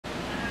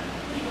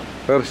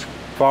Oops,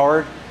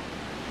 forward.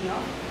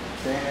 Yeah.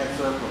 Stay in that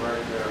circle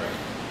right there.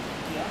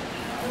 Yeah.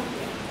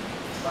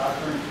 Stop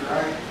turn to your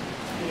right.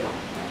 Yeah.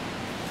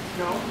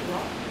 No, no.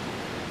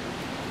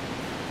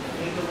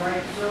 In the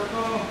right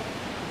circle.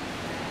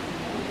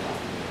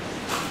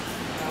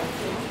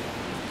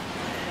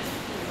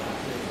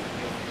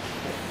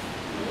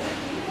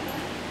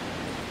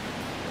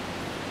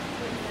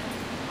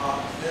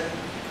 Opposite.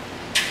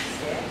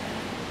 Sit.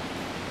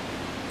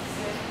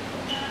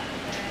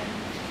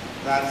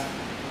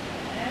 That's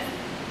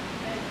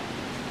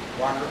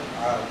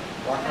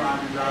walk around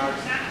your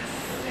dogs.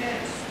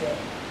 Sit.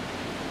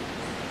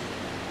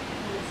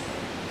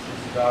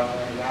 Since the dog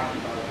laying down,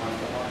 you probably want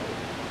to walk it.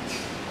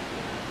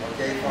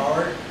 Okay,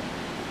 forward.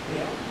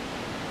 Yeah.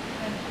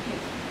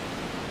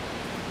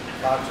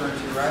 Bob turn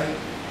to your right.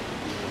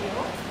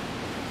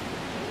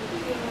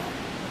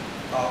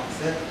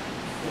 Opposite.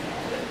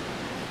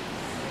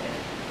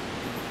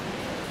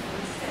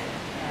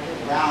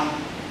 Down.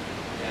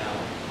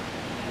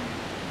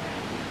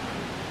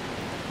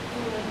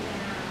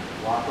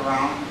 Walk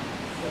around.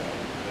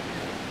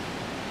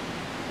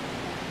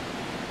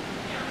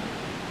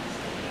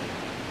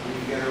 When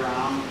you get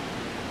around,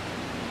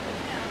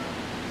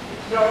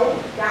 No,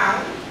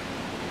 down.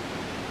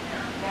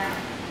 Down.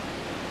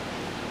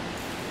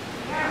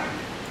 Down.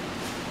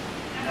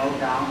 no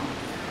down.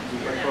 You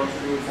get closer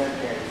to his head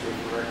pad, so you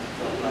correct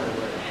yourself right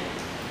away.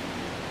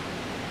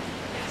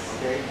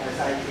 Okay,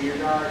 SIT your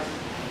dogs.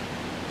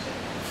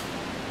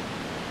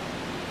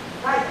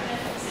 Right.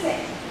 Sit.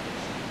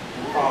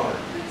 And forward.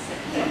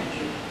 Take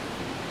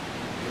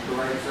the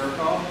right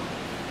circle.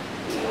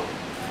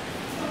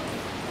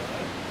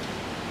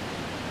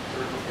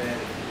 Circle pad.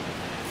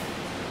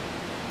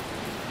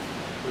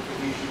 Put the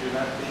leash in your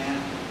left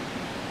hand.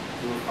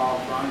 Do a call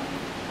front.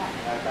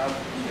 Back up.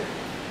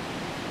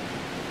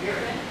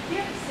 Here.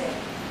 Sit.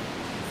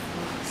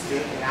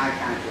 Sit in eye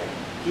contact.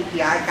 Keep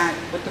the eye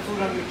contact. Put the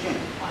food on your chin.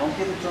 Don't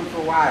give it to him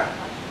for a while.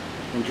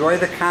 Enjoy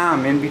the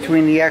calm in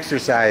between the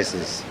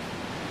exercises.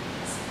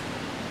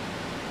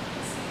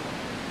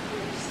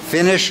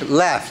 Finish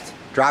left.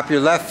 Drop your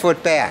left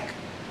foot back.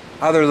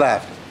 Other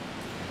left.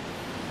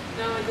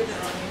 No, I did it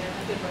wrong.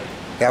 I did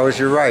right. That was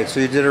your right. So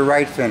you did a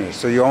right finish.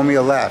 So you owe me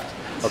a left.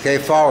 Okay,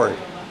 forward.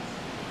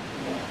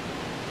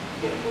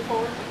 Move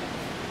forward.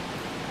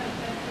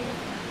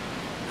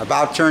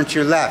 About turn to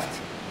your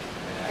left.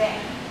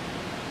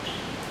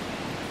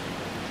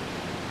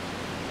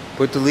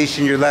 Put the leash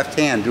in your left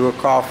hand. Do a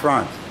call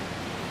front.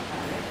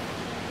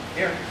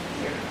 Here.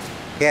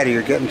 Patti,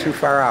 you're getting too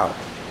far out.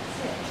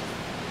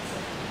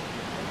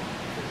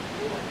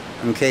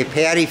 Okay,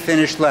 Patti,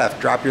 finish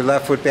left. Drop your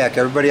left foot back.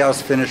 Everybody else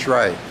finish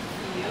right.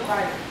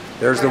 Right.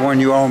 There's the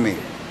one you owe me.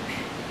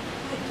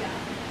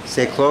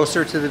 Stay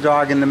closer to the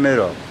dog in the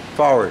middle.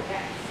 Forward.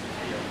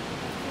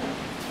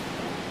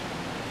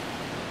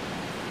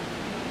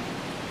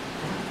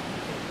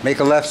 Make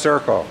a left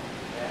circle.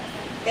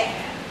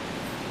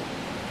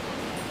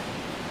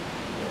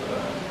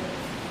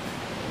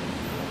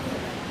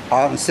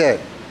 Halt and sit.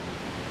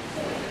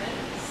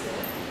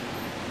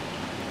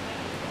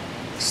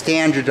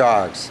 Stand your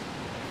dogs.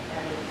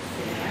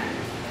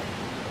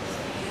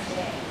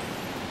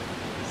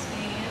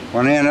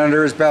 One hand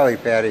under his belly,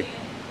 Patti.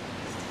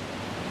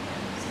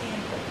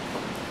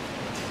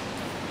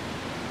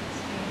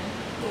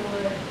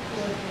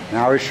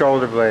 Now his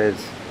shoulder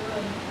blades.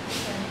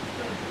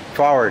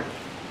 Forward.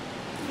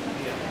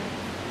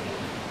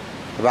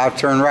 About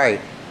turn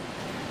right.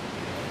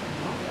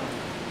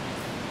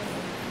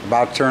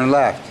 About turn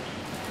left.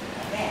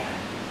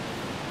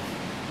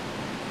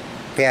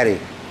 Patti.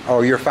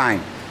 Oh, you're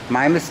fine.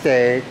 My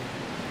mistake.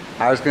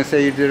 I was going to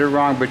say you did it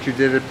wrong, but you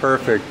did it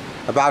perfect.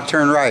 About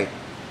turn right.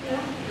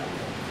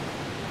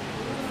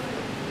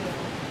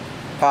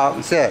 Halt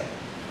and sit.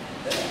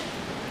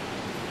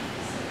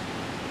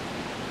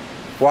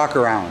 Walk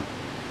around.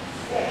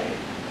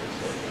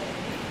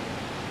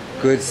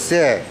 Good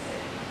sit.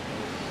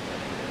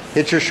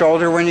 Hit your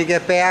shoulder when you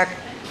get back.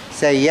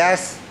 Say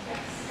yes.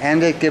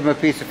 End it. Give him a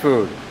piece of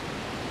food.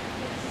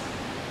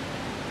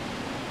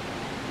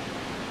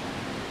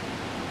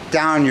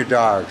 Down your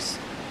dogs.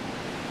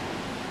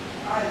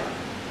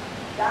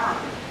 Down.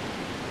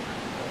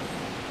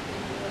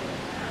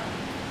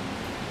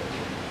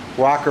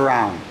 Walk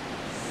around.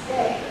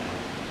 Stay.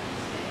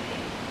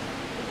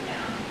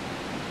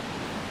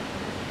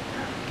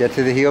 Get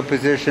to the heel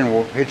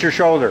position. Hit your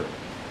shoulder.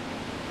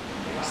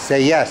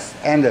 Say yes.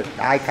 End it.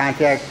 Eye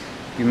contact.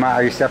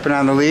 Are you stepping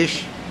on the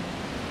leash?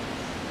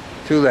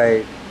 Too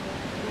late.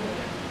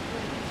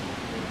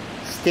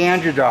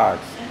 Stand your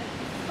dogs.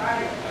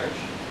 Right.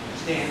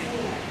 Stand.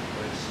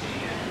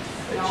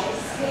 No,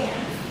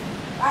 stand.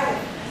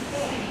 Right.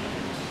 Stand.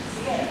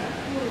 Stand.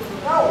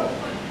 Go.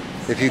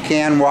 If you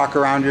can, walk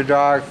around your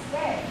dog.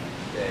 Stay.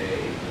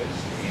 Stay. Good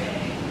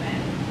stand.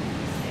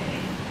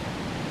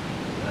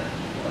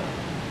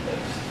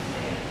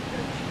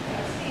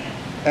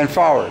 And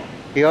forward.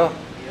 Heel.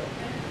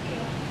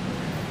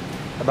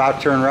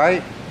 About turn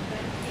right.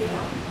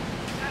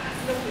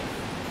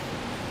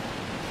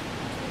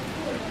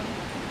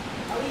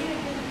 we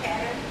didn't do the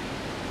pattern.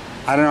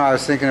 I don't know, I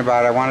was thinking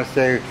about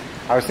it.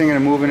 I was thinking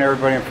of moving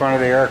everybody in front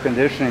of the air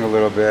conditioning a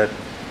little bit.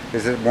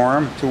 Is it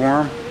warm? Too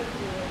warm?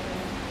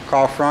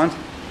 Call front?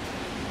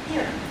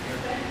 Here.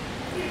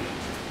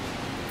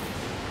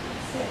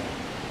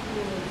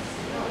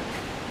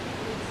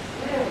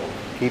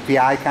 Keep the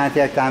eye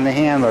contact on the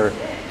handler.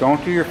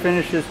 Don't do your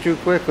finishes too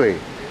quickly.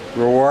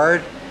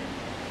 Reward.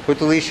 Put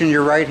the leash in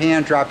your right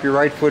hand, drop your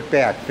right foot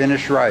back.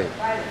 Finish right.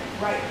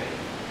 Right.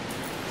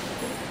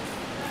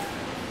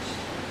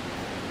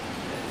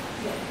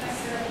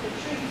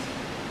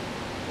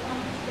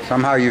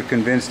 Somehow you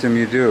convinced him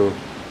you do.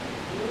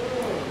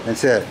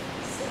 That's it.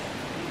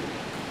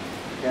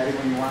 Daddy,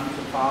 when you want him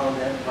to follow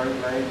that right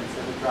leg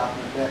instead of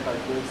dropping it back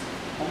like this,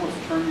 almost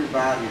turn your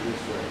body this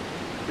way.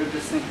 He'll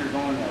just think you're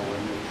going that way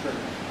and you'll trip.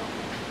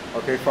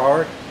 Okay,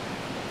 forward.